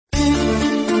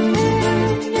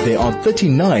There are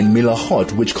 39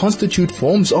 milachot which constitute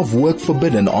forms of work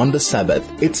forbidden on the Sabbath.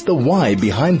 It's the why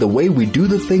behind the way we do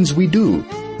the things we do.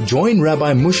 Join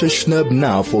Rabbi Moshe Shnerb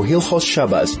now for Hilchos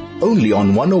Shabbos, only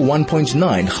on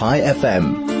 101.9 Chai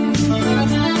FM.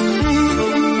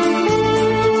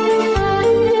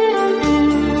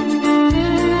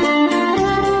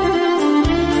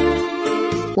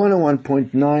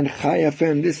 101.9 Chai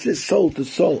FM. This is Soul to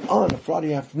Soul on a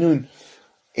Friday afternoon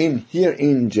here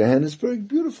in Johannesburg.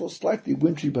 Beautiful, slightly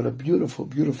wintry, but a beautiful,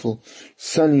 beautiful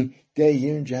sunny day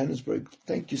here in Johannesburg.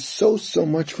 Thank you so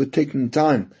much for taking the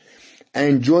time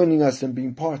and joining us and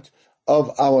being part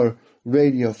of our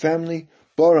radio family.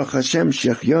 Baruch Hashem,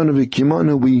 Shechianu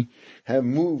v'Kimanu. We have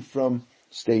moved from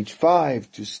stage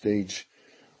 5 to stage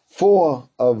 4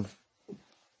 of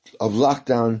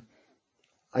lockdown.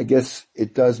 I guess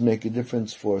it does make a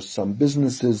difference for some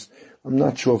businesses. I'm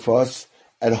not sure for us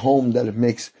at home that it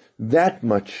makes that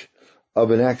much of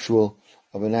an actual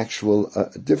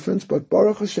difference. But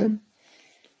Baruch Hashem,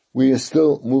 we are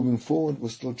still moving forward. We're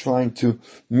still trying to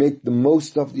make the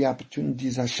most of the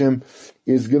opportunities Hashem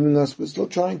is giving us. We're still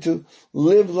trying to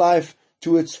live life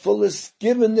to its fullest,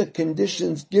 given the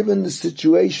conditions, given the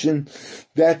situation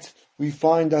that we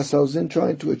find ourselves in,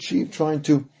 trying to achieve, trying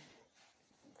to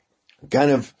kind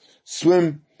of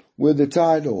swim with the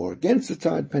tide or against the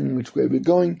tide, depending which way we're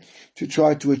going, to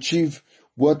try to achieve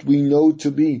what we know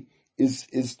to be is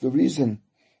the reason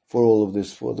for all of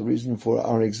this, for the reason for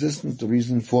our existence, the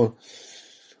reason for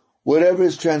whatever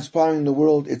is transpiring in the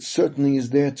world. It certainly is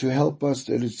there to help us,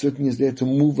 that it certainly is there to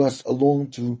move us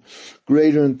along to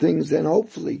greater things, and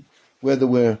hopefully, whether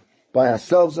we're by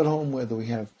ourselves at home, whether we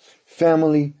have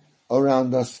family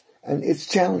around us, and it's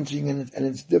challenging and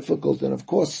it's difficult, and of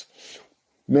course,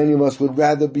 many of us would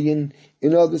rather be in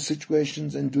other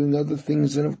situations and doing other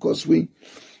things, and of course we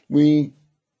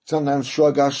sometimes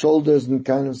shrug our shoulders and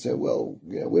kind of say, well,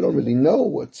 yeah, we don't really know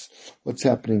what's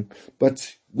happening,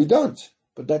 but we don't.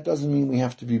 But that doesn't mean we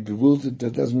have to be bewildered.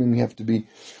 That doesn't mean we have to be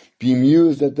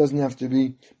bemused. That doesn't have to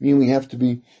mean we have to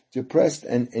be depressed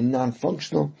and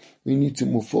non-functional. We need to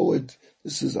move forward.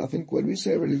 This is, I think, what we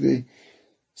say really the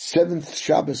 7th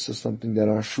Shabbos or something, that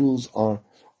our shuls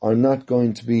are not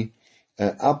going to be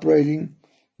operating.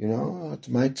 You know, it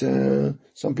might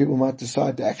some people might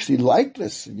decide to actually like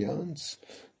this.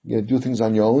 Do things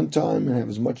on your own time and have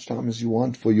as much time as you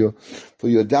want for your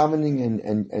davening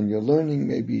and your learning.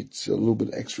 Maybe it's a little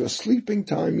bit extra sleeping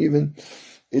time even.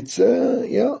 It's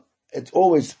it's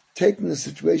always taking the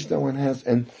situation that one has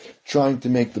and trying to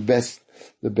make the best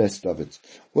of it.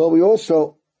 Well, we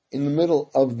also in the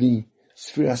middle of the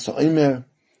Sfiras HaOmer,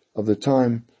 of the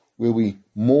time where we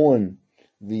mourn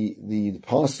the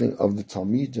passing of the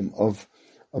Talmidim of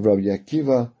Rabbi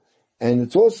Akiva, and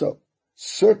it's also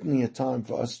certainly a time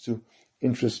for us to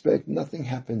introspect. Nothing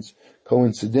happens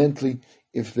coincidentally.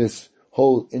 If this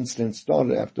whole incident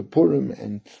started after Purim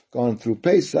and gone through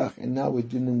Pesach, and now we're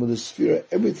dealing with a Sfira,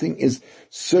 everything is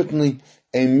certainly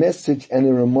a message and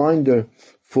a reminder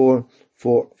for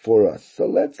us. So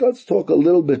let's talk a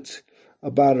little bit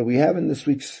about it. We have in this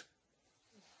week's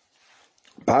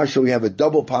Parsha, we have a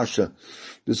double Parsha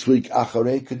this week,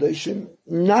 Acharei Kedoshim.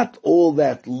 Not all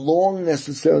that long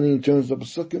necessarily in terms of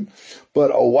Pesukim,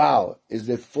 but oh wow, is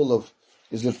it full of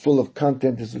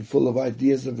content? Is it full of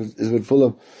ideas? Is it full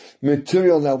of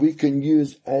material that we can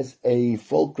use as a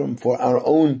fulcrum for our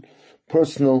own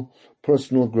personal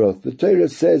growth? The Torah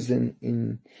says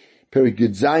in Perek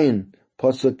Yud Zayin,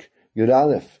 Pasuk Yud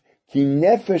Aleph, Ki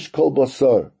nefesh kol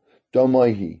basar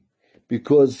domoihi,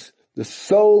 because the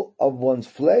soul of one's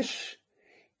flesh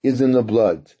is in the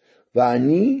blood.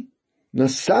 Va'ani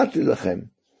nasati lechem,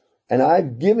 and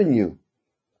I've given you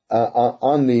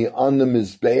on the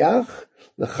mizbeach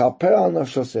lechaper al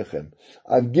nafshosechem.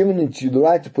 I've given it to you the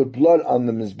right to put blood on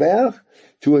the mizbeach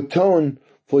to atone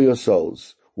for your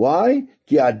souls. Why?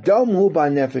 Ki adam hu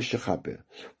ba'nefesh shechaper.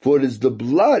 For it is the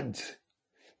blood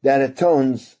that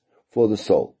atones for the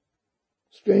soul.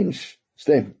 Strange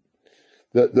statement.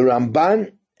 The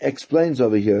Ramban explains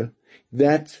over here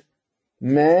that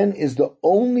man is the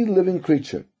only living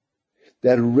creature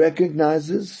that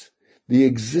recognizes the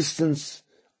existence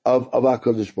of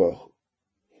HaKadosh Baruch Hu.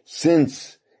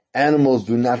 Since animals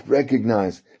do not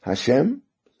recognize Hashem,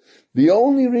 the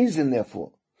only reason,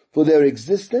 therefore, for their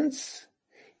existence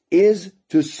is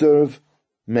to serve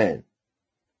man.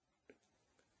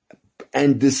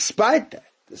 And despite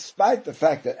the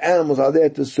fact that animals are there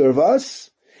to serve us,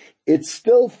 it's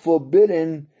still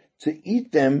forbidden to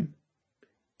eat them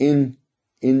in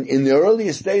the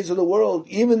earliest days of the world.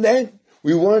 Even then,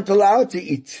 we weren't allowed to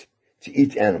eat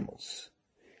animals.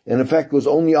 And in fact, it was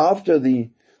only after the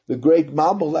the great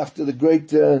Mabul, after the great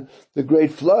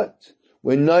flood,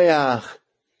 when Noach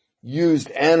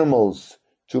used animals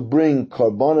to bring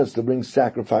korbanos, to bring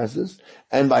sacrifices,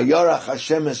 and by Yorach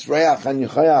Hashem Esreach and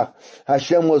Yichayach,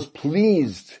 Hashem was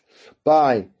pleased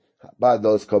by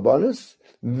those korbanos,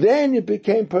 then it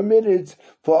became permitted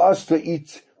for us to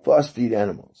eat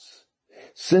animals.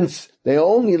 Since they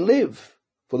only live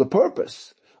for the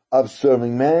purpose of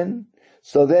serving man,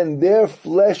 so then their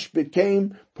flesh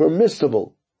became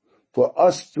permissible for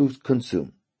us to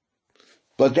consume.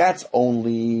 But that's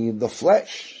only the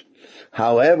flesh.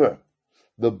 However,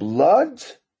 the blood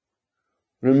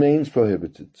remains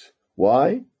prohibited.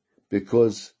 Why?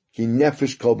 Because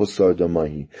because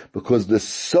the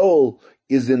soul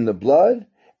is in the blood,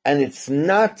 and it's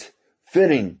not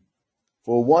fitting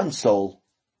for one soul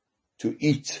to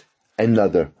eat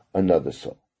another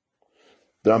soul.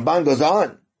 The Ramban goes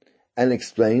on and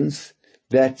explains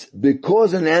that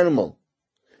because an animal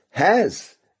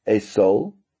has a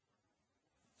soul,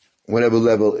 whatever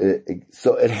level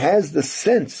so it has the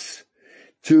sense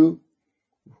to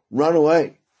run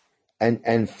away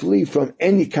and flee from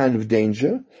any kind of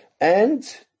danger, and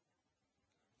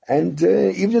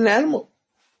even an animal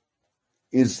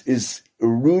is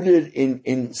rooted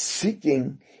in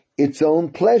seeking its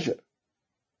own pleasure.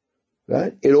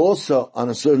 Right? It also, on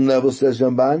a certain level, says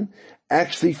Ramban,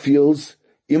 actually feels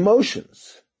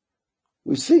emotions.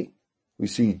 We see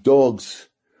dogs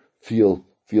feel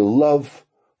love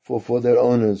for their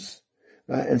owners.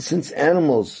 Right? And since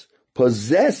animals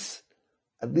possess,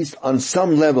 at least on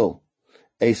some level,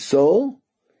 a soul,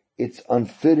 it's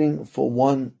unfitting for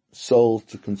one soul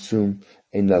to consume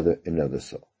another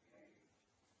soul.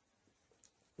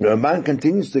 The Ramban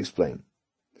continues to explain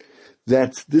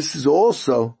that this is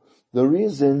also the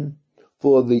reason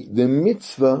for the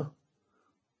mitzvah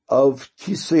of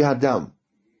Kisui Hadam,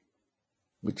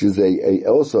 which is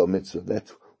also a mitzvah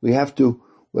that we have to,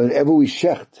 whenever we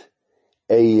shecht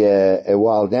a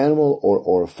wild animal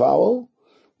or a fowl,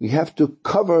 we have to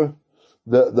cover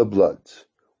the blood.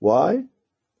 Why?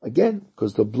 Again,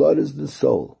 because the blood is the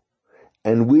soul,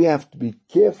 and we have to be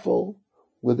careful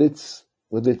with its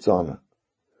honor.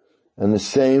 And the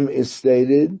same is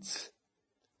stated.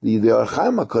 The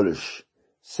Archaim HaKadosh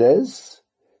says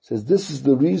this is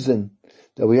the reason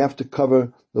that we have to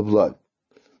cover the blood.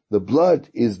 The blood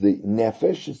is the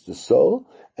nefesh, it's the soul,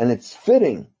 and it's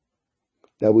fitting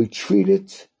that we treat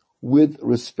it with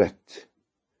respect.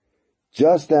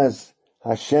 Just as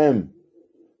Hashem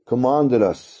commanded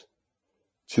us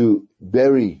to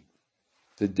bury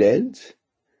the dead.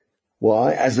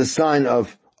 Why? As a sign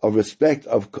of respect,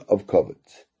 of kavod.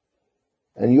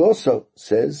 And he also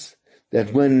says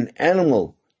that when an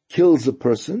animal kills a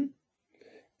person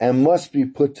and must be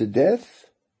put to death,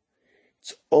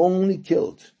 it's only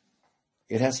killed.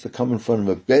 It has to come in front of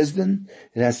a bezdin.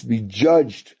 It has to be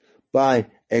judged by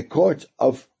a court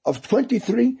of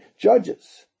 23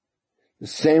 judges. The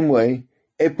same way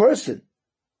a person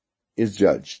is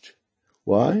judged.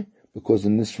 Why? Because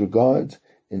in this regard,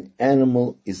 an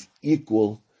animal is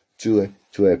equal to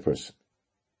a person.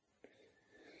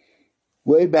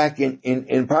 Way back in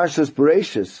Parshas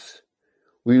Bereshis,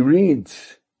 we read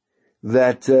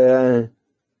that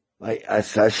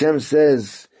as Hashem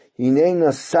says, "Hinei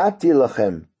nasati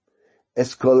lachem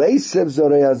es kol esev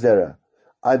zorei hazera."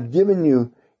 I've given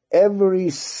you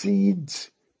every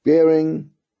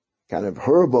seed-bearing kind of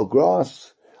herb or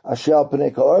grass, asher al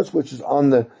pnei kol haaretz, which is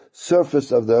on the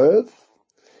surface of the earth,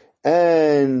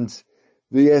 and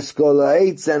the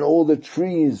eskolates and all the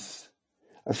trees,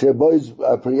 asher bois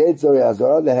priyet zorei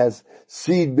hazara, that has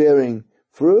seed-bearing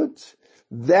fruit.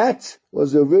 That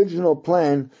was the original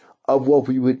plan of what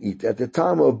we would eat at the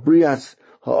time of Brias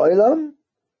Ha'olam.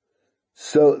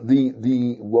 So the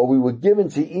what we were given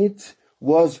to eat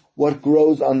was what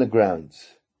grows on the ground.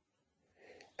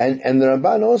 And the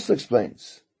Ramban also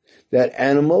explains that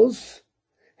animals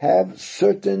have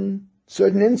certain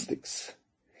instincts,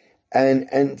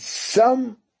 and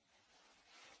some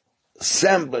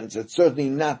semblance, it's certainly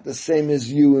not the same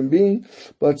as human being,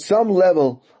 but some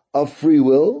level of free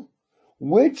will,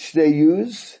 which they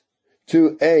use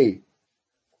to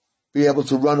be able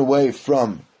to run away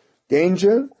from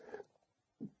danger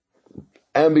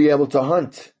and be able to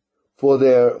hunt for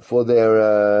their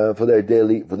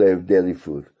daily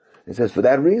food. It says for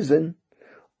that reason,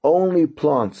 only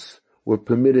plants were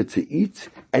permitted to eat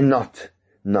and not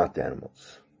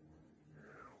animals.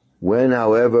 When,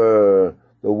 however,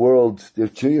 the world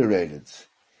deteriorated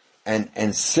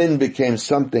and sin became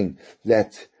something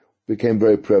that became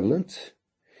very prevalent,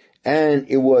 and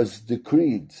it was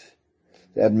decreed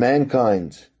that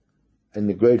mankind and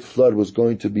the great flood was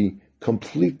going to be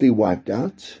completely wiped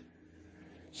out.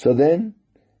 So then,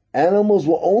 animals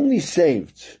were only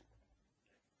saved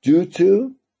due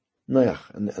to Noach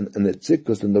and the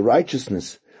tzidkus and the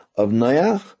righteousness of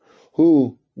Noach,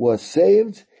 who was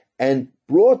saved and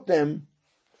brought them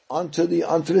onto the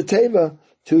teva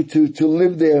to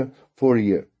live there for a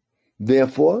year.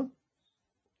 Therefore,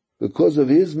 because of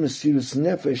his mesirus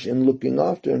nefesh in looking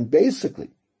after and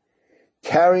basically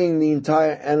carrying the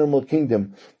entire animal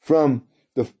kingdom from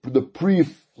the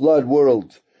pre-flood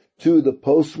world to the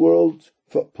post-flood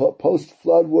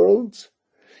worlds,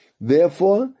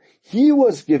 therefore, he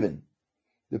was given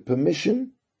the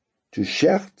permission to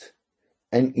shecht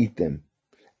and eat them,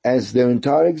 as their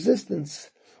entire existence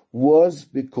was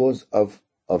because of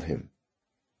him.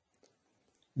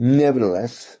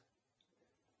 Nevertheless,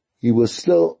 he was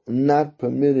still not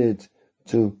permitted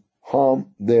to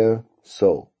harm their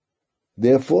soul.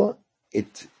 Therefore,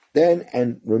 it then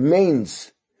and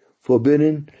remains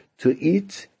forbidden to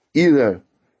eat either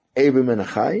Eivim and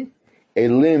Chai, a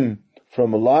limb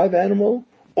from a live animal,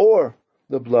 or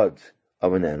the blood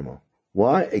of an animal.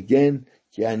 Why? Again,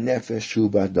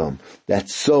 that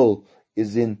soul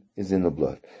is in the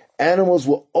blood. Animals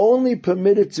were only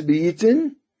permitted to be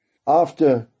eaten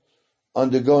after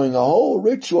undergoing a whole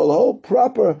ritual, a whole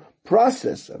proper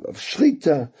process of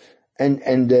shlita and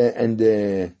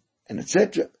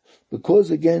etc.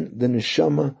 Because again, the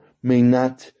neshama may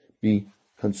not be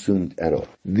consumed at all.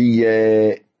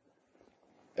 The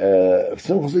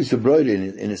Simchas Lisa Broide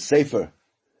in a sefer,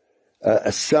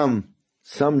 some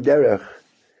derech,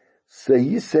 so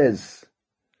he says,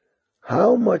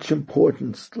 how much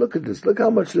importance, look at this, look how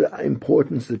much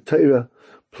importance the Torah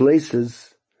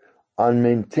places on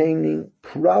maintaining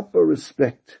proper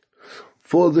respect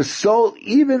for the soul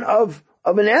even of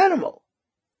an animal.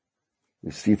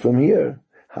 We see from here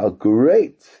how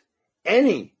great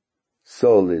any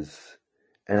soul is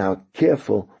and how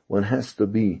careful one has to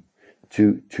be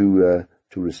to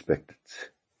respect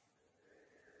it.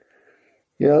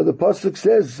 You know, the pasuk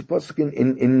says, the pasuk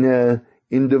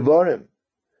in Devarim,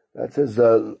 that says,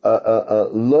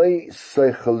 Loi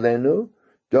seichalenu,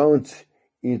 don't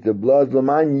eat the blood,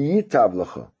 l'man yitav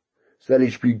lecha, so that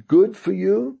it should be good for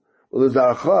you,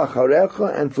 u'lezarcha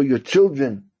acharecha, and for your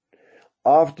children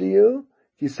after you,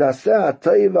 kisaseh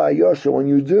ha'tayv ha'yosha, when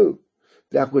you do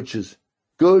that which is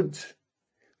good,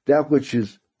 that which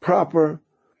is proper,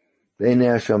 in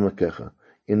the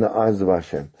eyes of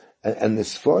Hashem. And the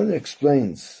Sforno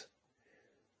explains,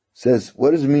 says,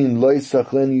 what does it mean, Lo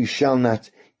yisachlen, you shall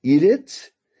not eat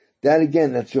it? That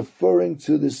again, that's referring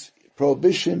to this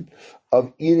prohibition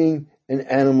of eating an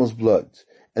animal's blood.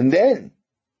 And then,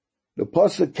 the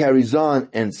pasuk carries on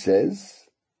and says,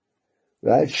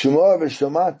 right, Shema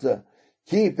v'shamata,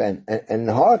 keep and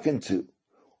hearken to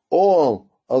all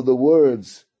of the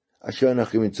words, Asher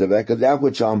nachim mitzaveka, that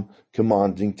which I'm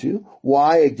commanding to.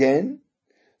 Why again?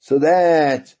 So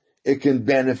that it can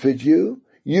benefit you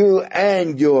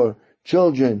and your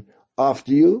children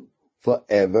after you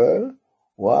forever.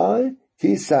 Why?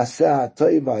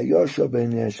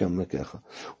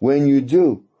 When you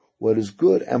do what is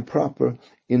good and proper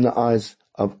in the eyes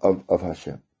of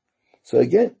Hashem. So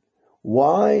again,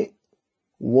 why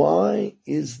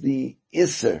is the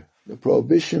Isser, the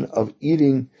prohibition of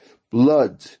eating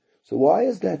blood, so why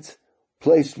is that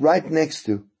placed right next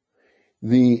to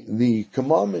the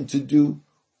commandment to do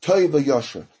Toiva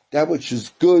Yosher, that which is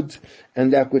good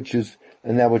and that which is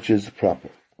proper?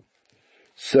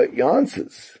 So he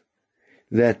answers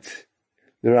that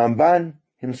the Ramban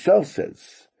himself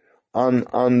says on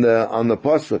the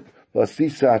pasuk,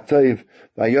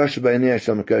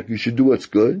 you should do what's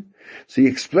good. So he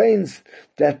explains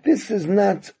that this is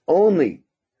not only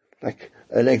like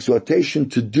an exhortation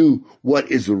to do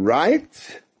what is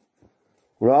right,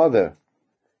 rather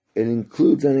it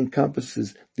includes and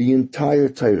encompasses the entire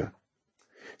Torah.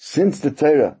 Since the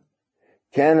Torah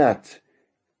cannot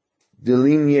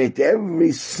delineate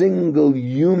every single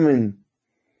human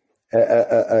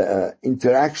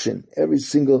interaction, every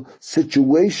single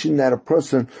situation that a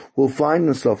person will find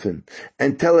himself in,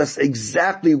 and tell us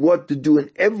exactly what to do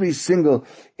in every single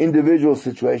individual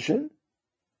situation,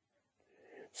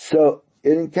 so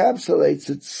it encapsulates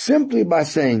it simply by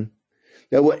saying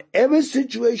that whatever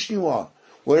situation you are,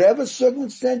 whatever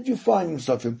circumstance you find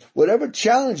yourself in, whatever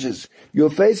challenges you're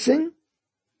facing,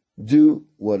 do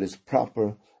what is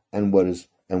proper and what is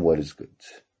good.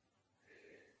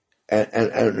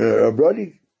 And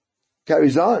Rabbi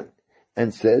carries on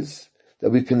and says that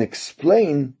we can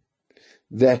explain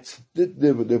that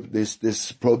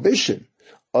this prohibition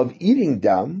of eating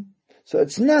dam, so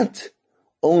it's not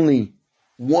only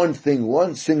one thing,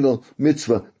 one single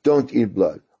mitzvah, don't eat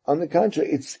blood. On the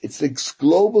contrary, it's a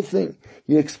global thing.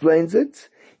 He explains it.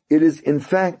 It is, in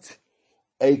fact,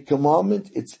 a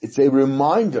commandment. It's a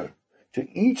reminder to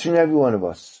each and every one of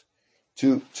us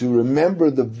to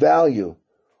remember the value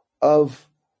of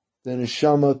the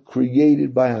neshama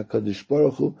created by HaKadosh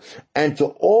Baruch Hu, and to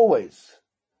always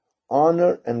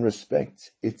honor and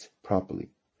respect it properly.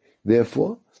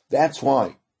 Therefore, that's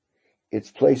why it's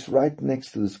placed right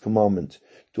next to this commandment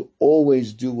to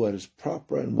always do what is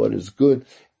proper and what is good.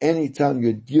 Anytime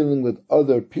you're dealing with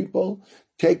other people,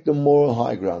 take the moral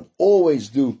high ground. Always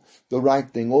do the right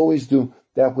thing. Always do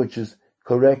that which is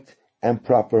correct and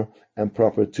proper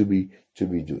to be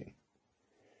doing.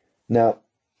 Now,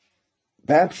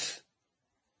 perhaps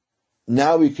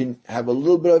now we can have a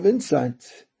little bit of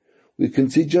insight. We can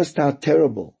see just how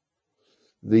terrible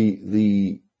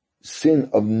the sin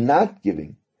of not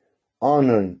giving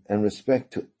honor and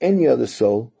respect to any other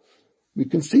soul. We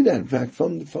can see that, in fact,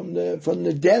 from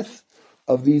the death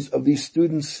of these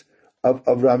students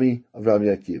of Rabbi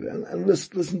Akiva. And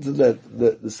listen to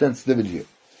the sensitivity here.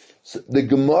 So the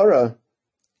Gemara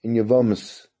in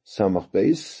Yevamos Samach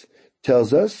Beis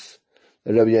tells us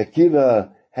that Rabbi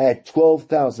Akiva had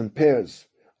 12,000 pairs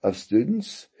of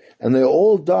students, and they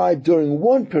all died during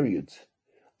one period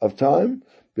of time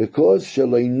because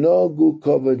sheleinogu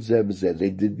kavod zeh b'zeh. They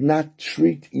did not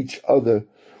treat each other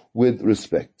with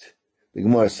respect. The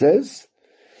Gemara says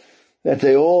that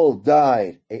they all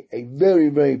died a very,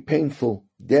 very painful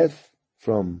death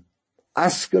from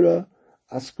askara.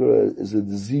 Askara is a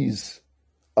disease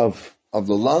of the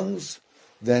lungs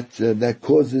that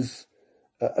causes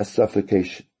a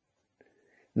suffocation.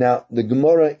 Now, the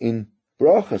Gemara in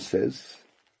Bracha says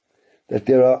that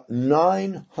there are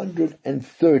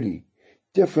 930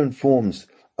 different forms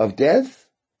of death,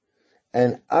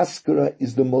 and askara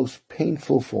is the most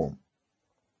painful form.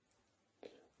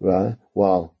 Right?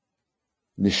 While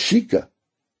neshika,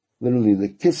 literally the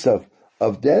kiss of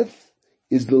death,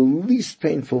 is the least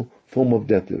painful form of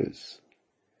death there is.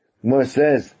 Gemara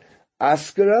says,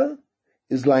 askara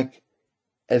is like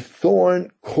a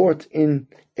thorn caught in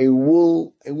a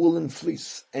woolen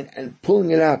fleece, and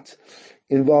pulling it out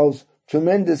involves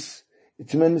tremendous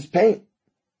pain,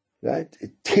 right?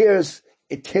 It tears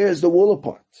the wool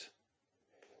apart.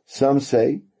 Some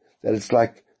say that it's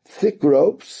like thick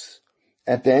ropes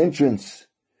at the entrance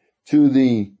to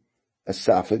the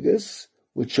esophagus,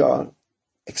 which are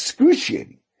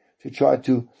excruciating to try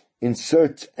to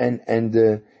insert and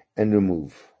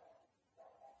remove.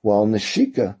 While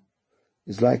neshika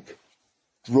is like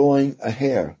drawing a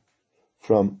hair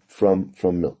from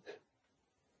milk.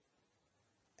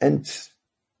 And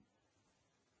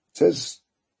says,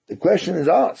 the question is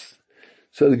asked.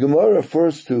 So the Gemara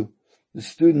refers to the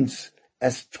students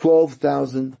as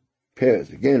 12,000 pairs.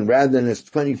 Again, rather than as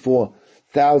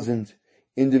 24,000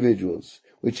 individuals,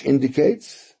 which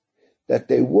indicates that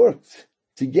they worked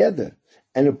together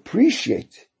and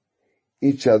appreciate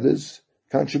each other's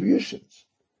contributions.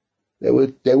 They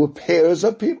were pairs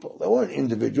of people. They weren't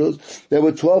individuals. There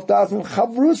were 12,000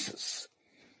 chavrusas.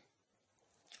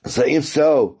 So if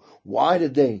so, why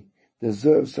did they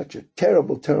deserve such a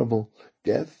terrible, terrible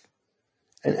death?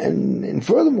 And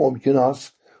furthermore, we can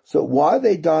ask, so why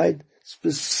they died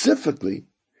specifically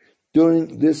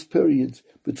during this period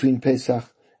between Pesach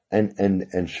and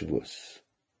Shavuos?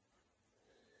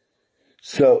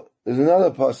 So there's another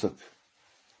pasuk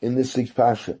in this week's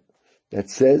Pasha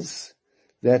that says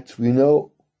that we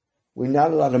know we're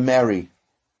not allowed to marry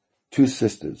two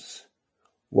sisters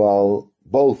while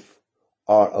both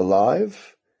are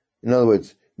alive. In other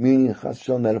words, meaning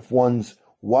that if one's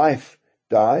wife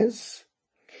dies,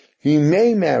 he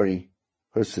may marry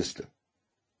her sister.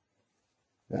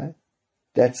 Right?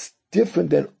 That's different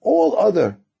than all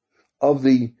other of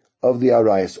the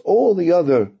arayos, all the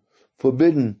other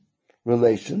forbidden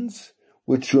relations,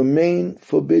 which remain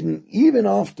forbidden even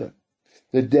after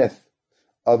the death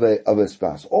of a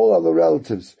spouse. All other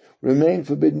relatives remain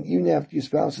forbidden even after your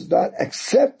spouse has died,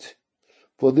 except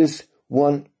for this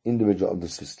one individual of the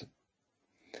sister.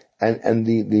 And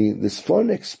the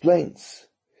Sforno explains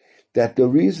that the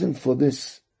reason for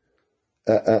this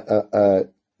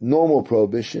normal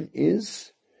prohibition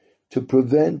is to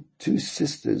prevent two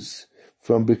sisters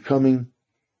from becoming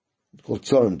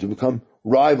to become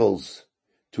rivals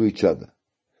to each other.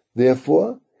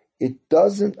 Therefore, it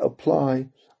doesn't apply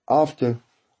after.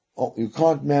 You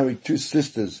can't marry two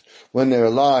sisters when they're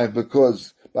alive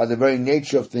because by the very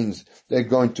nature of things they're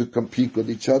going to compete with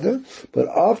each other. But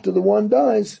after the one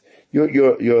dies,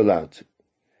 you're allowed to.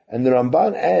 And the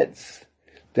Ramban adds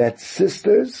that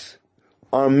sisters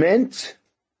are meant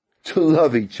to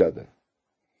love each other.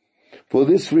 For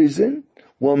this reason,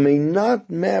 one may not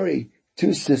marry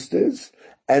two sisters,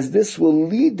 as this will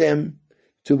lead them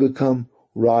to become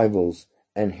rivals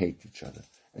and hate each other.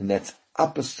 And that's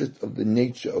opposite of the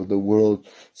nature of the world.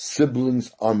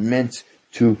 Siblings are meant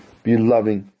to be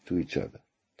loving to each other.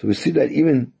 So we see that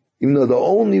even though the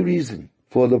only reason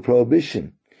for the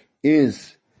prohibition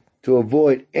is to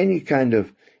avoid any kind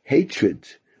of hatred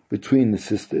between the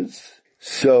sisters,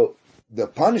 so the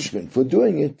punishment for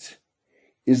doing it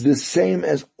is the same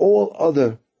as all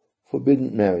other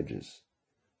forbidden marriages.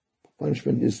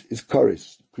 Punishment is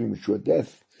karis, premature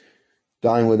death,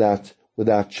 dying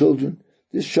without children.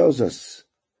 This shows us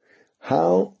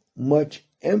how much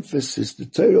emphasis the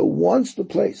Torah wants to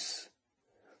place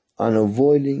on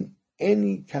avoiding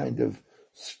any kind of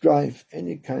strife,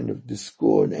 any kind of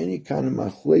discord, any kind of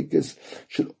machlekes,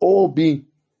 should all be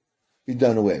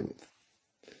done away with.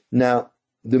 Now,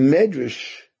 the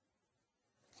Medrash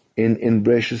in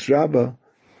Bereshis Rabbah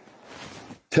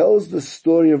tells the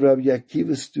story of Rabbi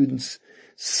Akiva's students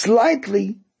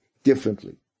slightly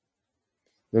differently.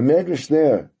 The Medrash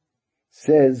there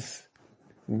says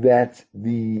that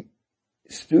the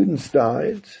students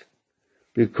died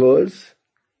because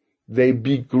they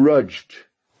begrudged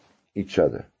each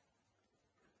other.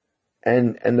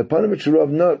 And the Panamich Rav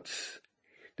notes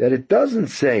that it doesn't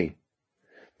say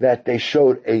that they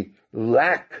showed a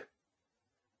lack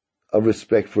of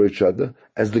respect for each other,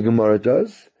 as the Gemara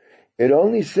does. It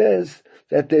only says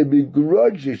that they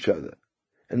begrudged each other.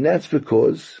 And that's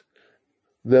because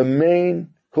the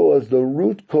main cause, the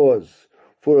root cause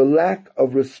for a lack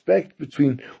of respect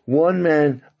between one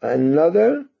man and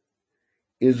another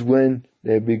is when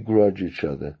they begrudge each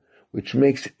other, which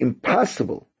makes it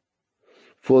impossible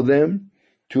for them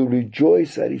to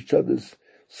rejoice at each other's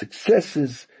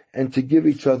successes and to give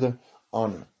each other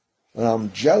honor. When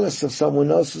I'm jealous of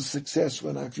someone else's success,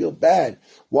 when I feel bad,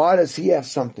 why does he have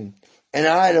something and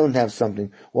I don't have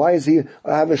something? Why is I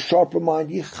have a sharper mind?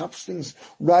 He chops things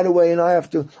right away, and I have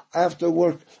to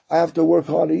work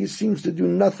harder. He seems to do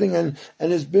nothing, and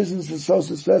his business is so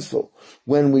successful.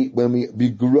 When we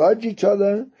begrudge each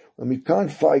other, when we can't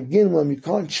fagin, when we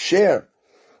can't share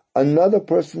another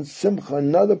person's simcha,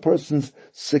 another person's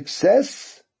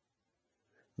success,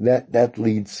 that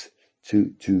leads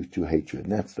to hatred.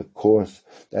 And that's the cause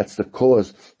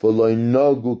for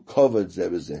loinagu covered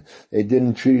zebazeh. They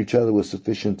didn't treat each other with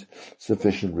sufficient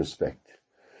respect.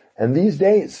 And these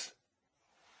days,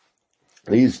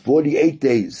 these 48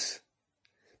 days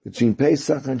between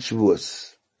Pesach and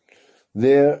Shavuos,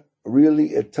 they're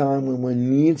really a time when one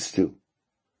needs to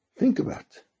think about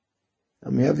it.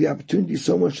 And we have the opportunity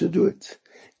so much to do it.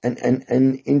 And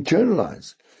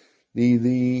internalize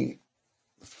the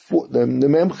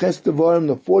Memches Devarim,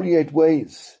 the 48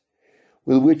 ways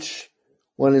with which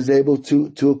one is able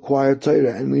to acquire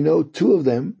Torah. And we know two of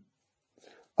them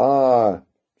are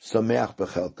Sameach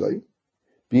B'chelkoi,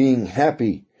 being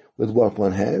happy with what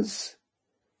one has,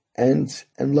 and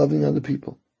loving other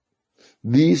people.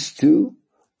 These two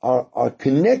are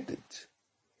connected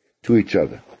to each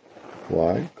other.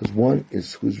 Why? Because one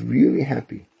who's really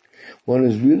happy, one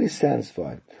is really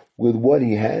satisfied with what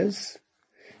he has,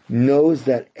 knows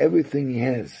that everything he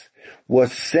has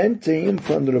was sent to him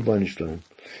from the Rabbi Shalom,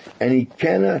 and he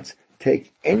cannot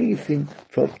take anything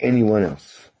from anyone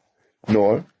else,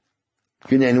 nor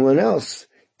can anyone else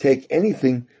take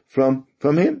anything from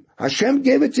him. Hashem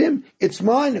gave it to him. It's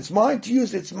mine to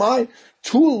use. It's my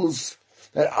tools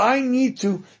that I need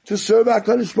to serve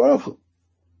HaKadosh Baruch Hu,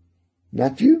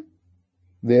 not you.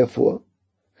 Therefore,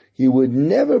 he would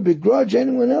never begrudge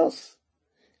anyone else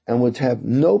and would have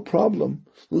no problem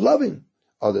loving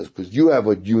others, because you have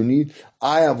what you need,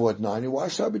 I have what I need. Why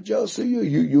should I be jealous of you?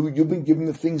 You've been given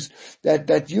the things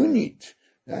that you need.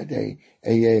 That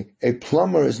a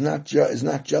plumber is not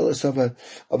jealous of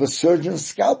a surgeon's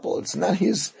scalpel. It's not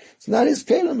his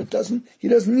kelim. He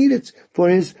doesn't need it for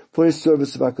his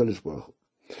service of HaKadosh Baruch Hu.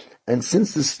 And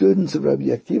since the students of Rabbi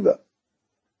Akiva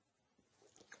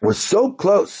were so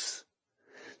close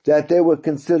that they were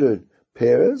considered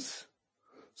pairs,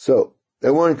 so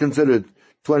they weren't considered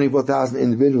 24,000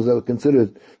 individuals, they were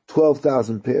considered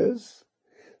 12,000 pairs.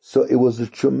 So it was a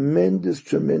tremendous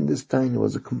time. There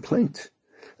was a complaint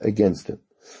against him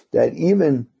that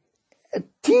even a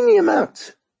teeny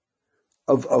amount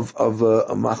of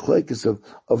a machlekes,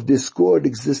 of discord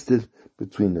existed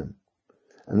between them.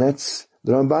 And that's,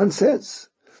 the Ramban says,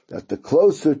 that the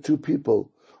closer two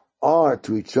people are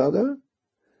to each other,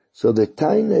 so the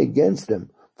taina against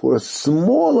them for a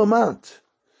small amount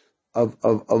of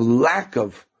lack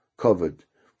of covered,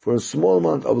 for a small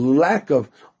amount of lack of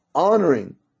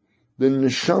honoring the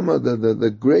neshama, the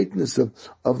greatness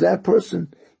of that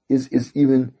person is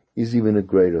even is even a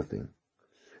greater thing.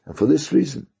 And for this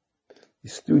reason, the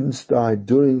students died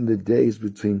during the days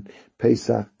between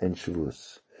Pesach and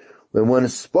Shavuos, when one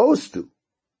is supposed to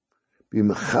be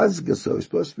mechazga, so he's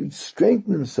supposed to be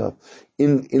strengthening himself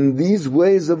in these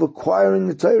ways of acquiring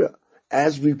the Torah,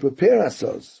 as we prepare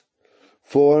ourselves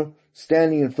for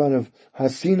standing in front of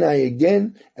Hasinai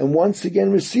again and once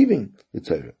again receiving the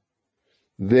Torah.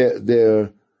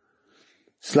 Their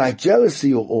slight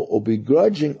jealousy or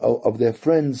begrudging of their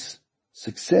friends'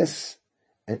 success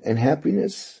and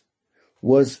happiness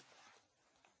was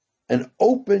an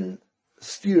open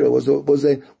steer,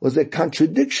 was a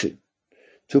contradiction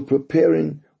to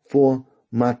preparing for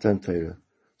Matan Torah.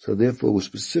 So therefore it was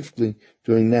specifically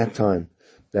during that time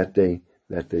that they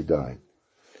died.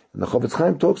 And the Chofetz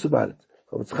Chaim talks about it.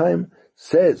 Chofetz Chaim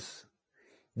says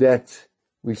that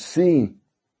we see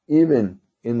even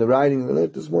in the writing we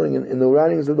learned this morning, in the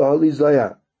writings of the Holy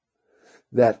Zohar,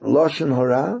 that Lashon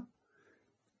Hara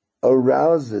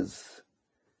arouses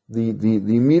the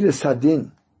Midas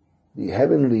Hadin, the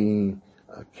heavenly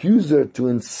accuser, to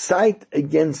incite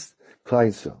against Klal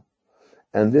Yisrael.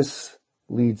 And this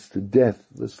leads to death,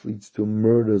 this leads to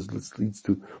murders, this leads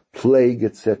to plague,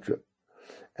 etc.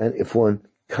 And if one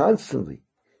constantly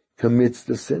commits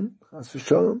the sin, Chas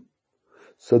v'shalom,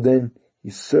 so then he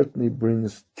certainly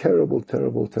brings terrible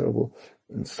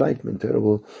incitement,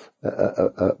 terrible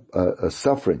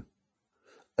suffering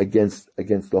against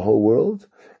the whole world,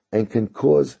 and can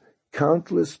cause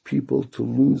countless people to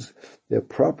lose their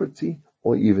property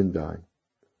or even die.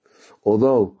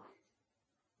 Although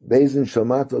Beis Din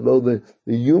Shamat, although the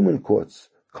human courts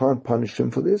can't punish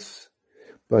him for this,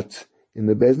 but in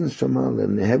the Beis Din Shamat,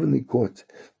 in the heavenly court,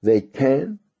 they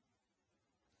can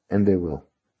and they will.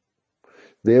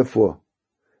 Therefore,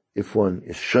 if one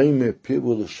is shomer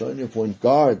pivul l'shon, if one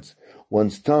guards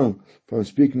one's tongue from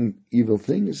speaking evil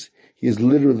things, he is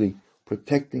literally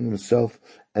protecting himself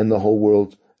and the whole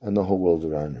world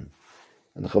around him.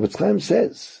 And the Chofetz Chaim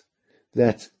says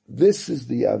that this is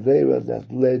the Aveira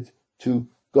that led to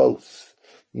Golus.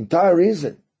 The entire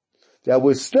reason that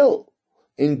we're still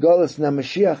in Golus and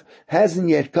Mashiach hasn't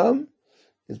yet come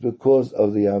is because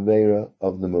of the Aveira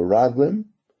of the Meraglim,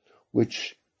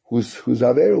 whose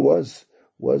Aveira was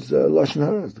Lashon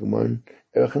Hara, as the Gemara in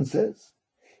Erechim says.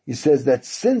 He says that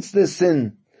since the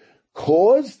sin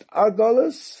caused our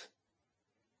Golus,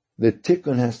 the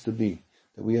tikkun has to be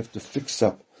that we have to fix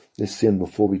up this sin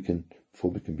before we can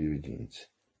be redeemed.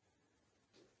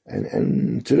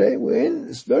 And today we're in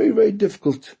this very, very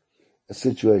difficult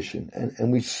situation,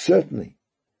 and we certainly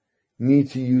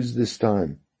need to use this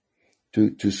time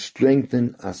to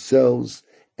strengthen ourselves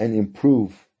and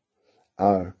improve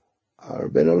our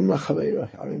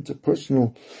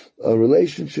interpersonal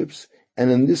relationships,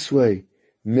 and in this way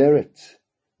merit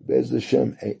Be'ez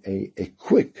Hashem a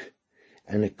quick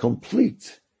and a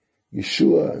complete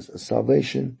Yeshua, as a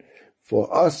salvation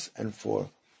for us and for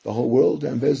the whole world,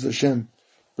 and Be'ez Hashem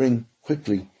bring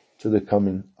quickly to the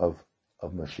coming of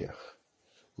Mashiach.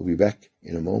 We'll be back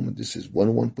in a moment. This is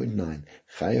 101.9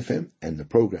 Chai FM, and the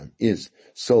program is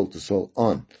Soul to Soul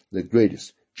on the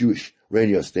greatest Jewish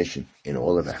radio station in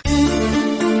all of Africa.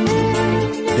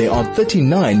 There are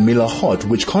 39 milahot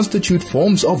which constitute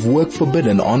forms of work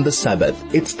forbidden on the Sabbath.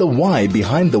 It's the why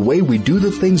behind the way we do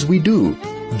the things we do.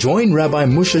 Join Rabbi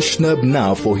Moshe Shnerb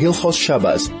now for Hilchos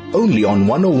Shabbos, only on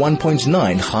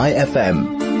 101.9 Chai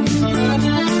FM.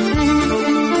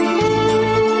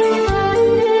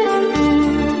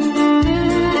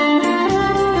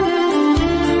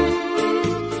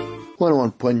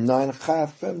 101.9 Chai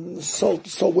FM,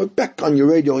 so we're back on your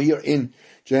radio here in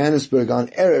Johannesburg on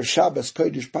Erev Shabbos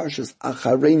Kodesh Parshas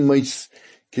Acharei Mos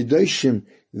Kedoshim,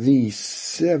 the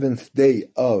 7th day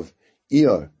of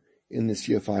Iyar in this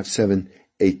year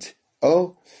 5780.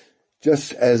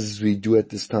 Just as we do at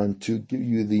this time to give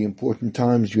you the important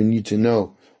times you need to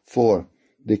know for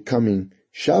the coming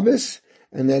Shabbos,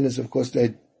 and that is of course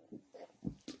that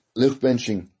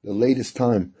benching the latest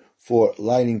time for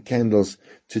lighting candles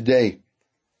today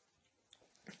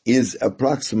is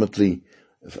approximately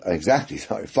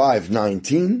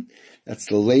 5:19. That's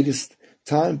the latest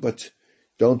time, but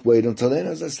don't wait until then.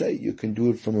 As I say, you can do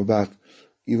it from about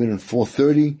even at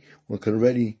 4:30. One can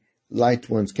already light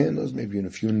one's candles, maybe in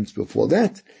a few minutes before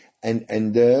that,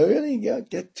 and really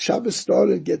get Shabbos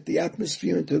started, get the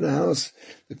atmosphere into the house.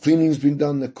 The cleaning's been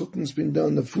done, the cooking's been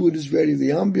done, the food is ready, the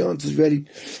ambiance is ready.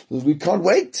 We can't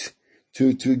wait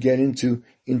to get into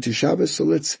Shabbos. So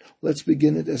let's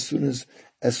begin it as soon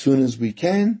as we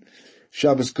can.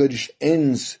 Shabbos Kodesh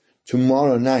ends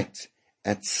tomorrow night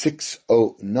at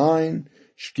 6:09.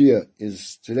 Shkia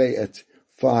is today at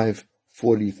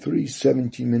 5:43,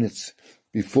 17 minutes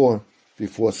before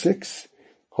 6.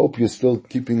 Hope you're still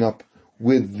keeping up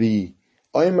with the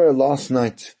Omer. Last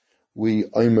night we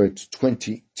Omered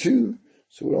 22,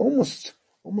 so we're almost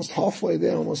halfway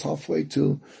there, almost halfway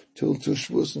till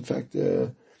Shavuos. In fact,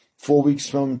 4 weeks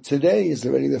from today is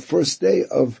already the first day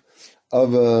of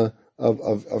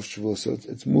Shavuos. So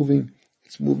it's moving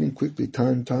quickly.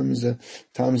 Time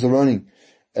is running.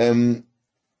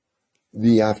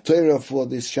 The Haftarah for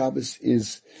this Shabbos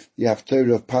is the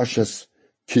Haftarah of Parshas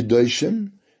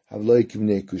Kedoshim. Havloi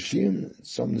Kivnei Kushim.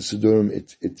 Some of the Sidurim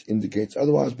it indicates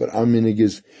otherwise, but our minig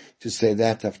is to say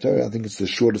that Haftarah. I think it's the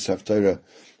shortest Haftarah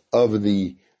of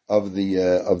the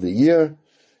year.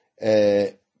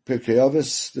 Pirkei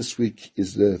Avos this week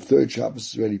is the third Shabbos.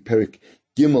 It's already Perik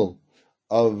Gimel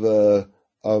of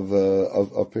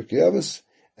Pirkei Avos.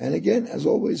 And again, as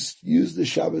always, use the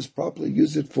Shabbos properly.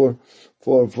 Use it for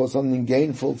something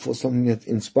gainful, for something that's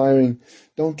inspiring.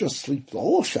 Don't just sleep the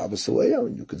whole Shabbos away. I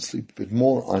mean, you can sleep a bit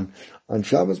more on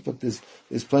Shabbos, but there's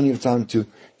plenty of time to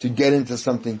get into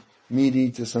something meaty,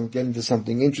 get into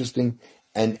something interesting,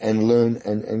 and learn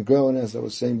and grow. And as I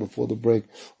was saying before the break,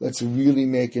 let's really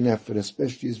make an effort,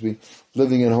 especially as we're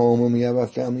living at home and we have our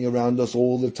family around us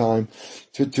all the time,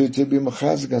 to be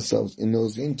mechazik ourselves in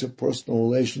those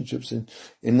interpersonal relationships and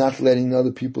in not letting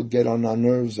other people get on our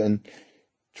nerves, and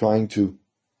trying to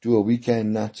do what we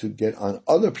can not to get on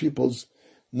other people's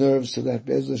nerves, so that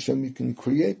Be'ez Hashem we can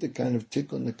create the kind of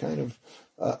tikkun, the kind of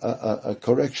a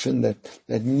correction that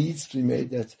needs to be made,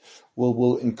 that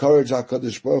will encourage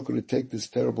HaKadosh Baruch Hu to take this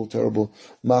terrible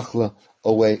machla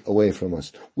away from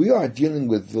us. We are dealing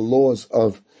with the laws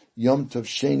of Yom Tov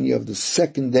Sheni, of the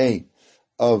second day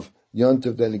of Yom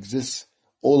Tov that exists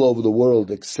all over the world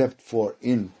except for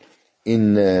in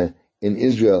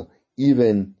Israel,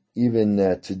 even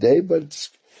today. But it's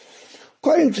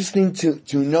quite interesting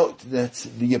to note that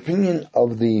the opinion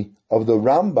of the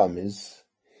Rambam is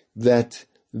that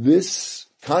this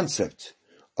concept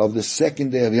of the second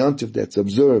day of Yom Tov that's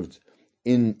observed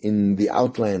in the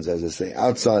outlands, as I say,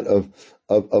 outside of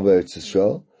Eretz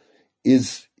Yisrael,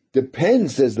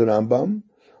 depends, says the Rambam,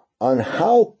 on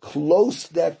how close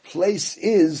that place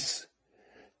is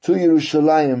to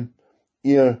Yerushalayim,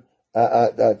 the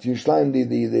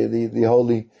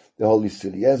holy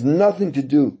city. It has nothing to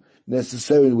do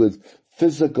necessarily with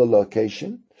physical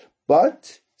location,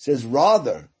 but says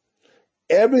rather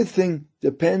everything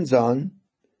depends on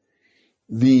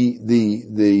the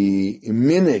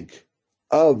minig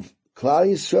of Klal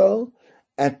Yisrael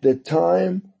at the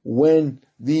time when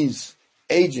these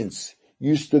agents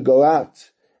used to go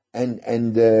out and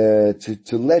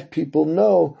to let people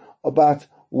know about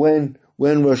when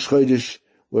Rosh Chodesh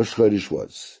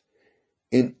was.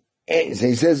 So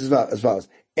he says as follows: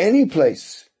 any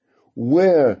place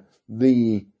where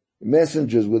the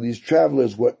messengers, where these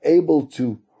travelers were able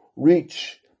to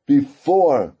reach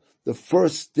before the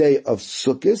first day of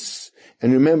Sukkot,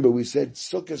 and remember we said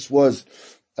Sukkot was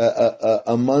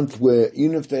a month where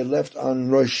even if they left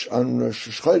on Rosh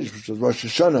Chodesh, which was Rosh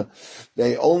Hashanah,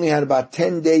 they only had about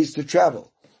 10 days to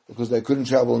travel, because they couldn't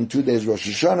travel in 2 days Rosh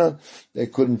Hashanah, they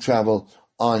couldn't travel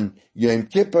on Yom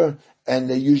Kippur, and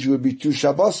there usually would be 2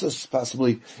 Shabbos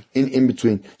possibly in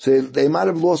between. So they might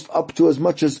have lost up to as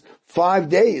much as 5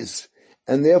 days,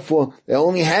 and therefore they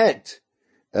only had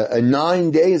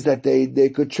 9 days that they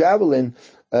could travel in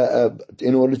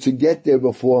order to get there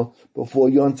before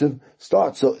Yom Tov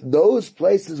starts. So those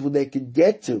places where they could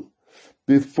get to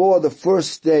before the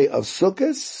first day of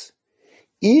Sukkot,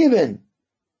 even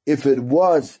if it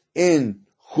was in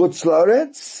Chutz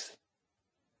La'aretz,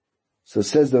 so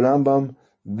says the Rambam,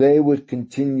 they would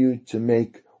continue to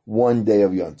make 1 day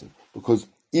of Yom Tov, because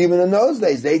even in those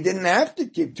days they didn't have to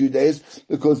keep 2 days,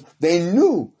 because they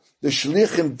knew the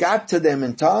shlichim got to them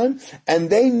in time, and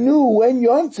they knew when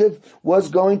Yom Tov was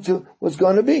going to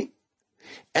be.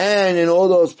 And in all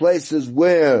those places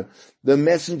where the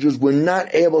messengers were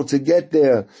not able to get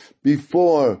there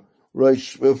before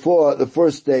the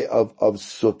first day of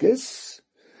Sukkot,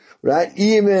 right?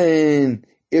 Even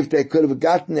if they could have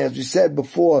gotten there, as we said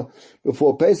before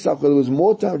Pesach, there was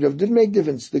more time, it didn't make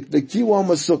difference. The key one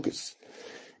was Sukkot.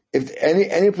 If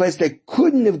any place they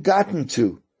couldn't have gotten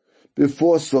to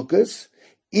before Sukkot,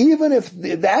 even if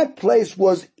that place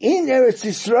was in Eretz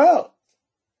Yisrael,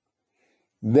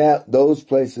 those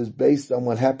places, based on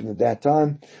what happened at that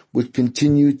time, would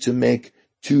continue to make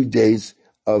 2 days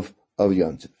of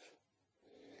Yom Tov.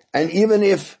 And even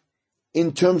if,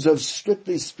 in terms of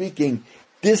strictly speaking,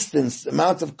 distance,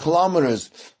 amount of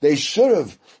kilometers, they should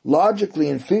have logically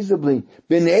and feasibly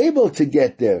been able to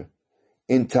get there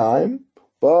in time,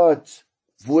 but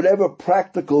for whatever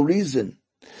practical reason,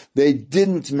 they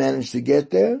didn't manage to get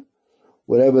there.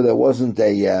 whatever, there wasn't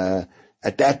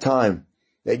at that time,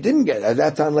 they didn't get, at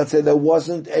that time, let's say there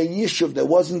wasn't a yishuv, there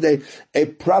wasn't a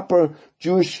proper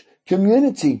Jewish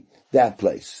community, that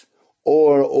place.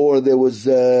 Or there was,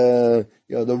 the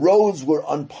roads were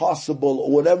impossible,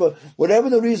 or whatever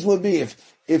the reason would be.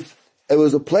 If it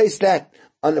was a place that,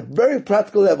 on a very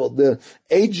practical level, the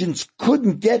agents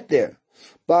couldn't get there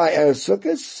by Eretz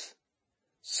Sukkos,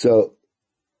 so,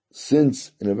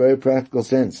 since, in a very practical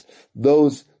sense,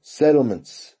 those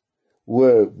settlements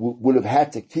would have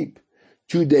had to keep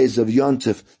 2 days of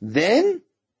Yontif, then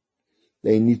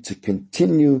they need to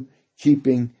continue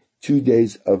keeping 2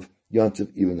 days of Yontif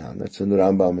even now. That's in the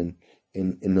Rambam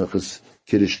in Hilchos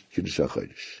Kiddush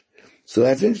HaChodesh. So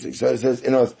that's interesting. So it says,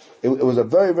 it was a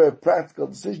very, very practical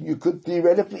decision. You could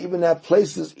theoretically even have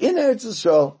places in Eretz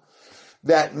Yisrael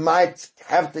that might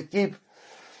have to keep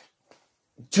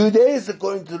 2 days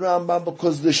according to the Rambam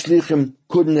because the Shlichim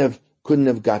couldn't have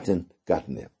gotten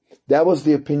there. That was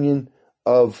the opinion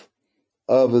of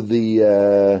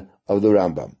the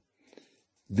Rambam.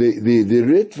 The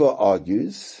Ritva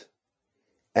argues,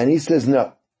 and he says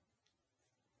no.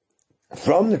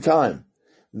 From the time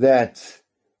that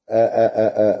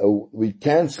we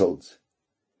cancelled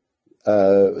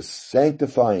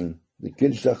sanctifying the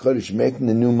Kiddush HaChodesh, making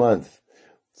the new month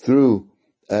through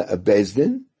a Beis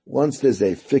Din, once there's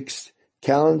a fixed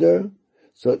calendar,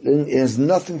 so it has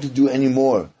nothing to do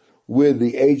anymore with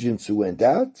the agents who went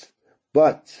out,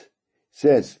 but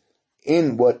says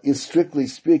in what is strictly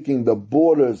speaking the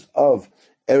borders of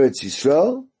Eretz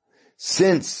Yisrael,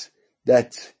 since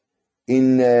that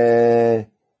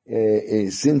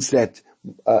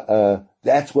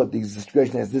that's what the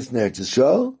situation has this in Eretz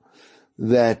Yisrael,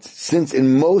 that since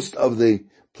in most of the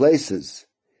places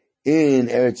in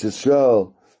Eretz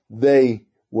Yisrael they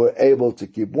were able to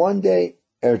keep 1 day,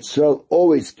 Eretz Yisrael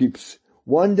always keeps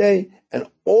 1 day, and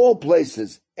all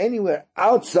places anywhere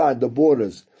outside the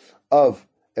borders of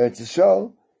Eretz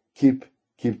Yisrael keep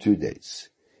 2 days,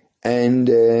 and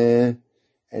that's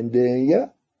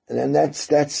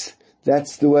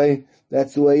the way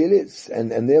it is,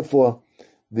 and therefore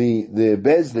the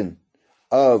Beis Din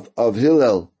of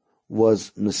Hillel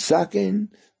was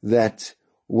misaken that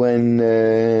when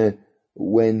they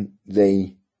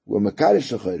were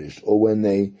Mekadosh HaChodesh, or when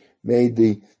they made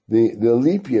the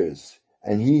leap years,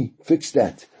 and he fixed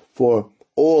that for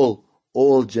all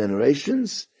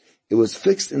generations, it was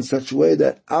fixed in such a way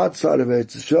that outside of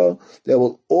Eretz Yisrael, they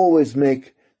will always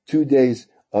make 2 days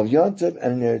of Yontif,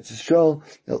 and in Eretz Yisrael,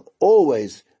 they'll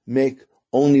always make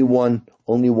only one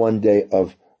day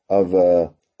of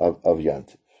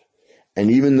Yontif.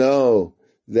 And even though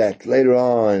that later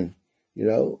on,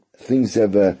 things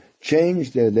have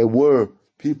changed, there were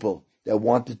people that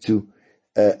wanted to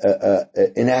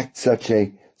enact such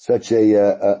a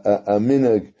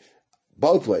minhag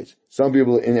both ways. Some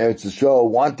people in Eretz Yisrael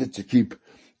wanted to keep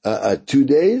 2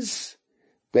 days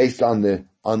based on the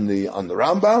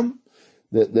Rambam.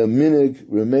 The minhag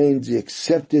remains, the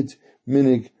accepted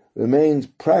minhag remains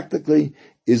practically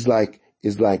is like the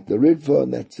Ritva,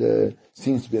 and that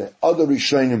seems to be that other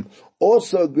Rishonim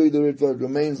also agree the Ritva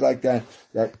remains like that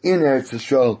in Eretz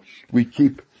Yisrael we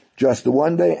keep just the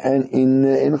 1 day, and in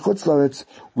Chutz La'aretz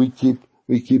we keep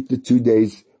the 2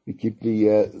 days, we keep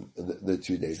the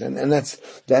 2 days, and that's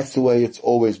the way it's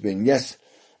always been. Yes,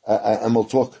 and we'll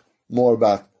talk more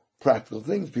about practical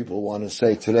things. People want to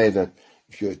say today that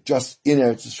if you're just in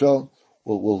Eretz Yisrael,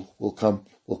 we'll come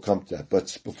to that.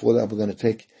 But before that, we're going to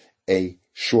take a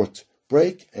short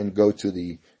break and go to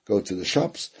the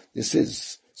shops. This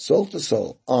is Soul to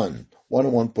Soul on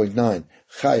 101.9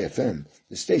 Chai FM.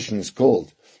 The station is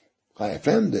called Chai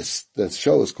FM. The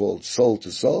show is called Soul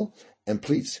to Soul. And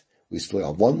please, we still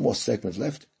have one more segment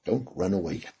left. Don't run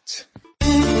away yet.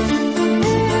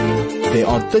 There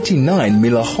are 39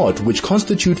 milachot which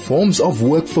constitute forms of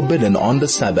work forbidden on the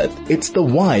Sabbath. It's the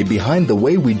why behind the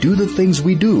way we do the things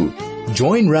we do.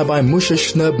 Join Rabbi Moshe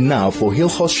Shnerb now for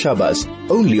Hilchos Shabbos,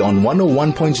 only on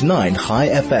 101.9 Chai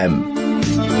FM.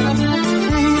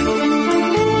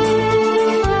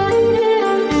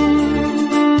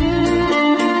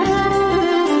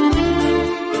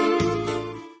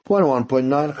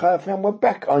 101.9 Chai FM. We're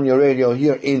back on your radio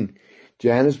here in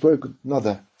Johannesburg with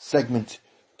another segment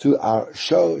to our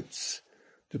show. It's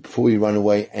before we run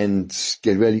away and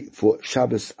get ready for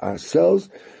Shabbos ourselves.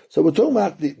 So we're talking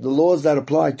about the laws that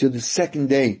apply to the second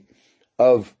day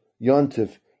of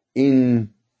Yontif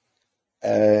in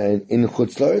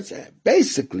Chutz La'aretz.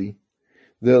 Basically,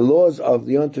 the laws of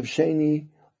the Yontif Sheni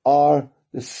are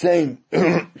the same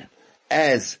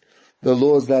as the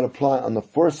laws that apply on the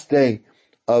first day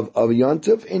of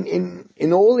Yontif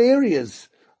in all areas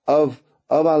of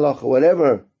of halacha,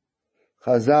 whatever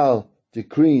Chazal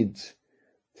decreed,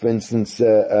 for instance,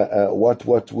 what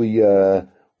the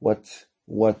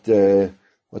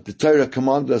Torah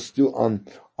commanded us to do on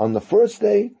the first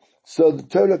day, so the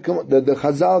Torah, the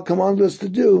Chazal commanded us to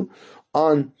do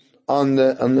on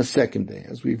the second day,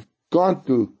 as we've gone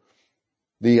through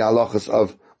the halachas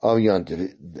of Yom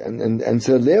Tov, and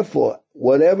so therefore,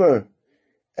 whatever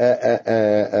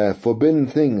forbidden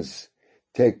things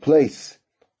take place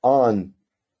on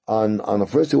the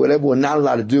first day, whatever we're not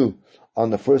allowed to do on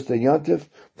the first day Yom Tov,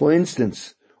 for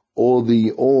instance, even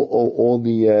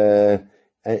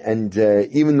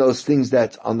those things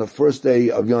that on the first day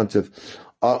of Yom Tov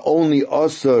are only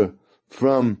also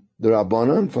from the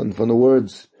Rabbanan, from the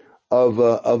words of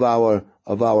our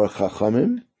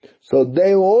Chachamim, so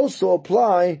they also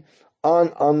apply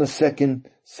on the second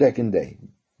day.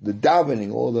 The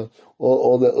davening, all the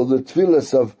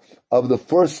tefillas of the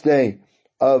first day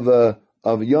of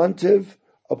Yom Tov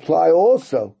apply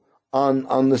also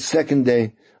on the second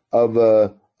day of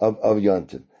Yom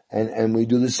Tov. And we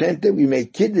do the same thing. We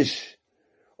make kiddush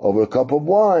over a cup of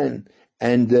wine,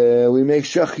 and we make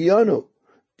shachianu,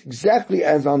 exactly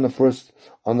as on the first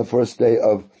day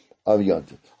of Yom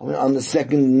Tov. I mean, on the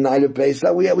second night of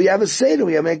Pesach, we have a seder.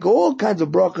 We make all kinds of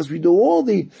brachas. We do all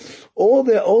the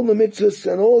mitzvahs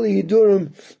and all the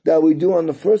yidurim that we do on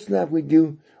the first night, we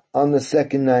do on the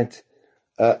second night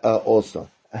also.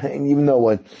 And even though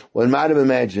one might have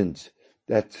imagined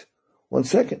that, one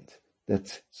second,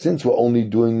 that since we're only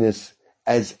doing this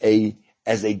as a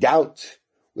doubt,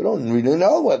 we don't really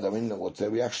know whether, let's say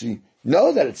we actually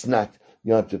know that it's not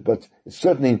Yom Tov, but it's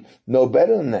certainly no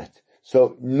better than that.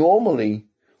 So normally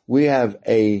we have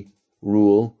a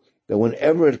rule that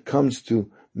whenever it comes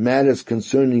to matters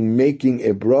concerning making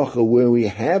a bracha where we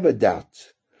have a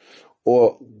doubt,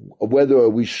 or whether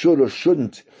we should or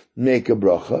shouldn't make a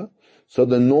bracha, so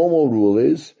the normal rule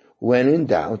is, when in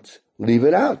doubt, leave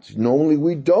it out. Normally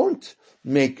we don't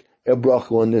make a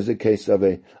bracha when there's a case of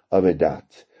a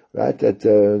doubt. Right? That,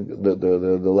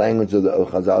 the language of the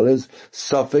Chazal is,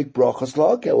 Safek brachas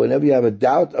la'akel. Whenever you have a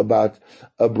doubt about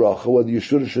a bracha, whether you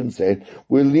should or shouldn't say it,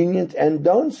 we're lenient and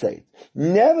don't say it.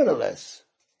 Nevertheless,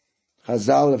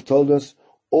 Chazal have told us,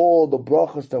 all the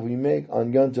brachas that we make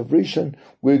on Yom Tov Rishon,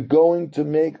 we're going to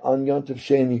make on Yom Tov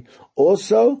Sheni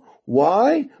also.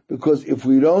 Why? Because if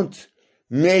we don't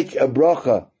make a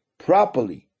bracha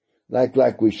properly,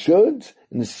 like we should,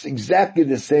 in exactly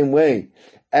the same way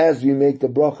as we make the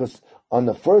brachas on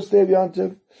the first day of Yom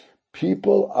Tov,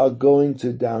 people are going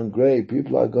to downgrade,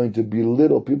 people are going to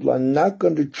belittle, people are not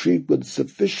going to treat with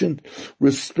sufficient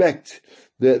respect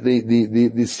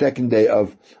the second day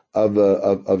of Yom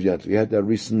Tov. We had that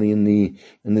recently in the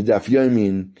Daf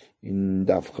Yomi, in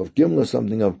Daf Chav Gimel or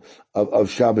something of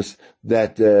Shabbos,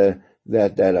 that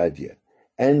idea.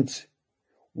 And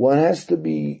one has to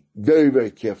be very,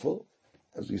 very careful,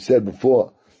 as we said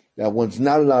before, that one's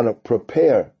not allowed to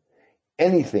prepare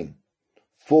anything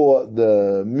for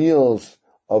the meals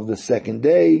of the second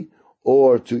day,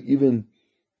 or to even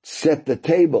set the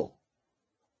table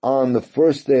on the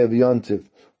first day of Yom Tov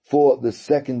for the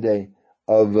second day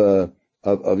of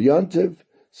Yom Tov.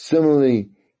 Similarly,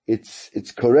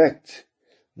 it's correct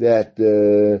that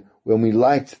when we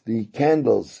light the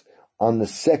candles on the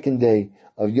second day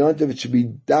of Yom Tov, it should be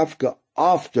dafka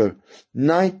after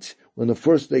night, when the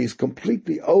first day is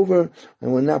completely over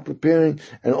and we're not preparing,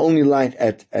 and only light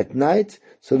at night,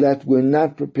 so that we're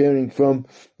not preparing from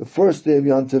the first day of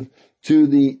Yom Tov to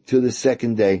the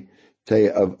second day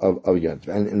of Yom Tov.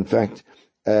 And in fact,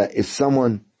 if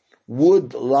someone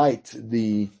would light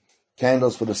the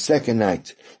candles for the second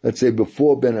night, let's say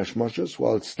before Ben Hashmashos,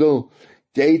 while it's still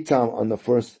daytime on the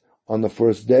first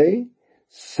day,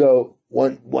 so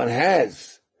one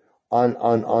has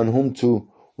on whom to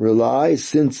rely,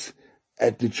 since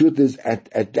the truth is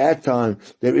at that time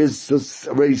there is still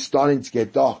already starting to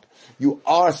get dark. You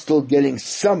are still getting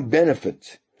some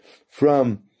benefit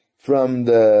from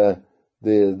the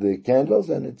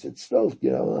candles, and it's still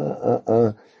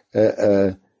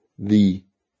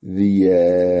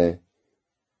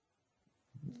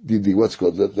the what's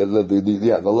called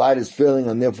the light is failing,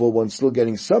 and therefore one's still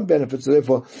getting some benefit. So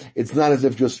therefore, it's not as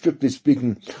if you're strictly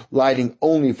speaking lighting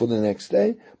only for the next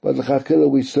day. But l'chachila,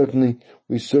 we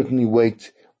certainly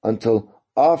wait until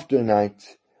after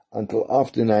night to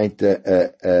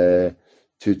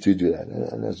do that.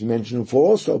 And as you mentioned before,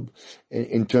 also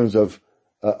in terms of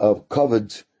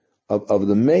covered of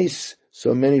the mace,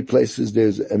 so many places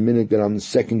there's a minute that on the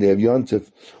second day of Yom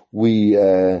Tov we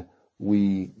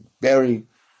bury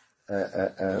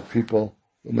people.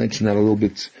 We'll mention that a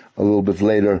little bit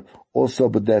later also,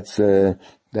 but that's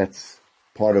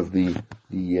part part of the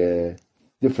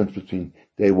difference between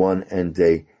day 1 and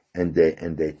day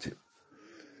 2.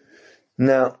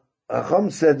 Now,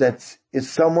 Acham said that if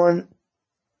someone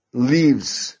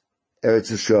leaves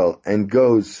Eretz Yisrael and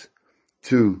goes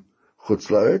to Chutz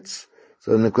La'aretz,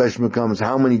 so then the question becomes,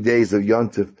 how many days of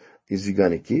Yontif is he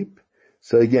going to keep?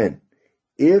 So again,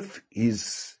 if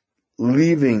he's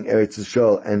leaving Eretz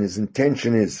Yisrael and his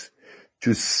intention is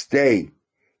to stay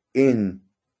in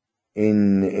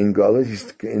Golus,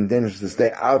 his intention is to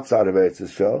stay outside of Eretz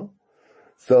Yisrael.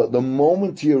 So the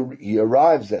moment he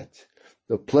arrives at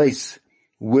the place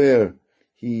where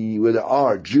there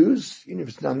are Jews, even if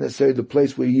it's not necessarily the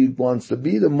place where he wants to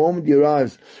be, the moment he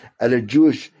arrives at a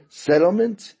Jewish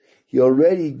settlement, he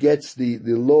already gets the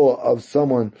law of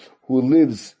someone who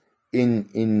lives in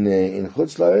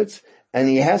Chutz La'aretz, and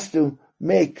he has to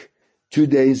make 2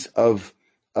 days of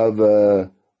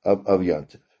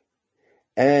Yontif.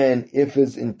 And if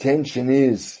his intention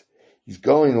is he's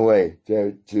going away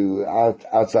to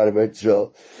outside of Eretz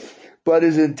Yisrael, but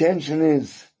his intention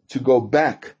is to go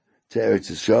back to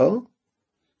Eretz Yisrael,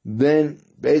 then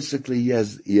basically he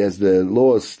has the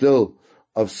law still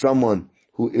of someone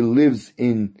who lives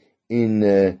in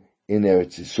Eretz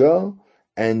Yisrael,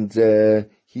 and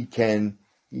he can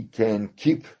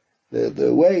keep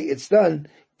the way it's done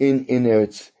in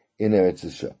Eretz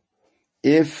Yisrael.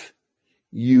 If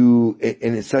you,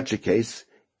 in such a case,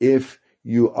 if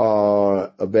you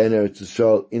are a Ben Eretz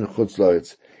Yisrael in Chutz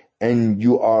La'aretz, and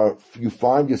you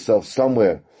find yourself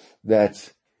somewhere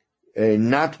that's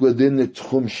not within the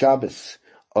Tchum Shabbos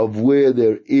of where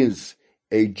there is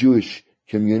a Jewish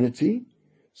community,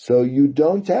 so you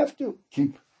don't have to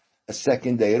keep a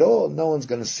second day at all. No one's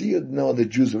going to see you, no other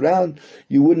Jews around.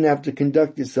 You wouldn't have to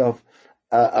conduct yourself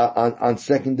on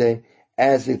second day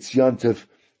as it's Yontif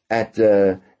at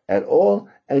all,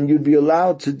 and you'd be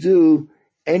allowed to do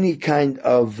any kind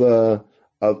of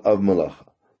malacha.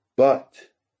 But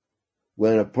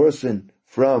when a person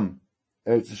from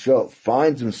Eretz Yisrael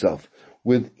finds himself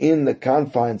within the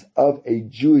confines of a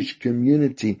Jewish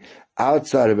community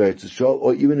outside of Eretz Yisrael,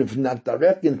 or even if not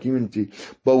directly in the community,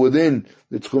 but within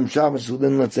the Tchum Shabbos,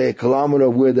 within, let's say, a kilometer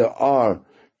where there are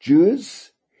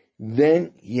Jews,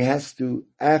 then he has to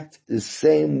act the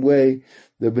same way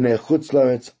the Bnei Chutz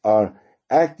La'aretz are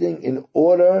acting, in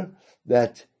order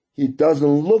that he doesn't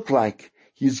look like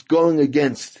he's going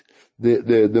against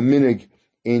the minig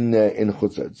in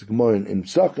Chutz La'aretz. It's Gemara in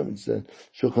Psachim, it's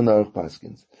Shulchan Aruch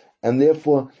Paskins. And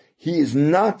therefore, he is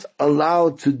not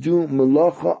allowed to do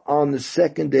melacha on the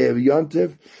second day of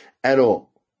Yontif at all.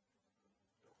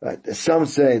 Right? Some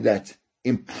say that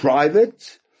in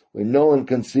private, where no one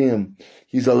can see him,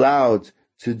 he's allowed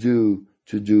to do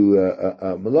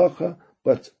melacha,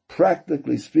 but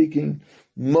practically speaking,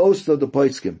 most of the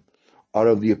poskim are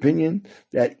of the opinion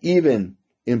that even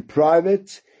in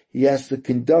private, he has to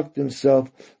conduct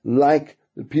himself like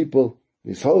the people,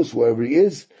 his host, wherever he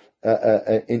is,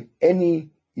 in any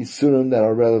isurim that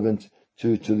are relevant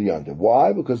to the yontif.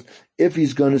 Why? Because if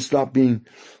he's going to stop being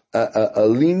a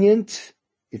lenient,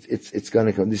 it's going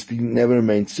to come. This thing never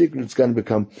remains secret. It's going to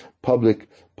become public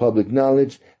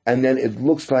knowledge, and then it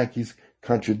looks like he's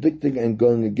contradicting and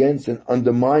going against and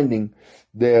undermining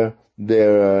their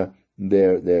yontif.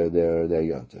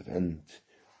 And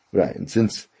right, and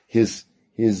since his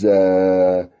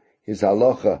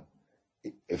halacha,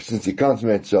 since he comes from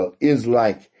Eretz Yisrael, is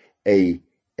like a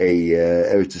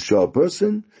Eretz Yisrael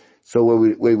person, so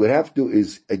what we would have to do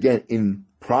is, again, in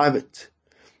private,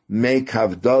 make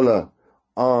Havdalah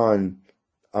on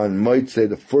Motzei,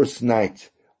 the first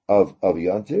night of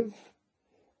Yontiv,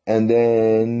 and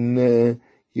then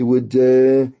he would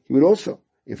also,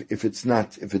 if it's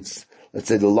let's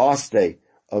say the last day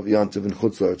of Yontiv in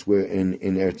Chutz La'aretz, where in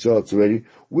Eretz Yisrael it's already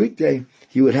weekday,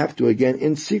 he would have to, again,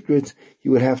 in secret, he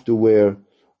would have to wear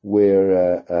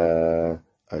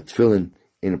a tefillin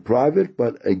in private,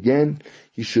 but again,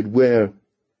 he should wear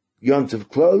Yontiv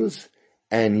clothes,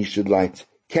 and he should light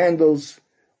candles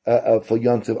for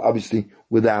Yontiv, obviously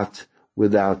without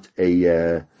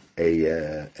a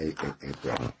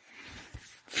bracha.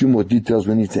 Few more details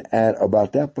we need to add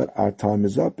about that, but our time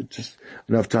is up. It's just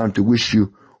enough time to wish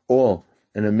you all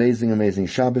an amazing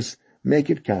Shabbos. Make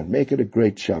it count. Make it a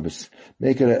great Shabbos.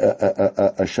 Make it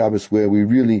a Shabbos where we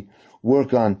really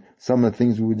work on some of the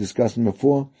things we were discussing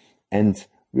before, and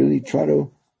really try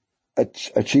to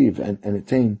achieve and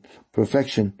attain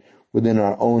perfection within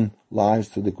our own lives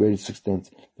to the greatest extent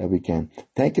that we can.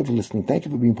 Thank you for listening. Thank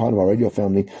you for being part of our radio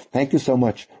family. Thank you so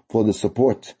much for the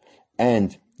support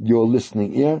and your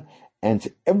listening ear. And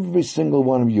to every single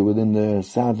one of you within the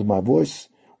sounds of my voice,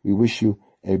 we wish you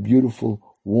a beautiful,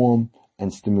 warm,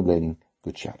 and stimulating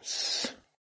good Shabbos.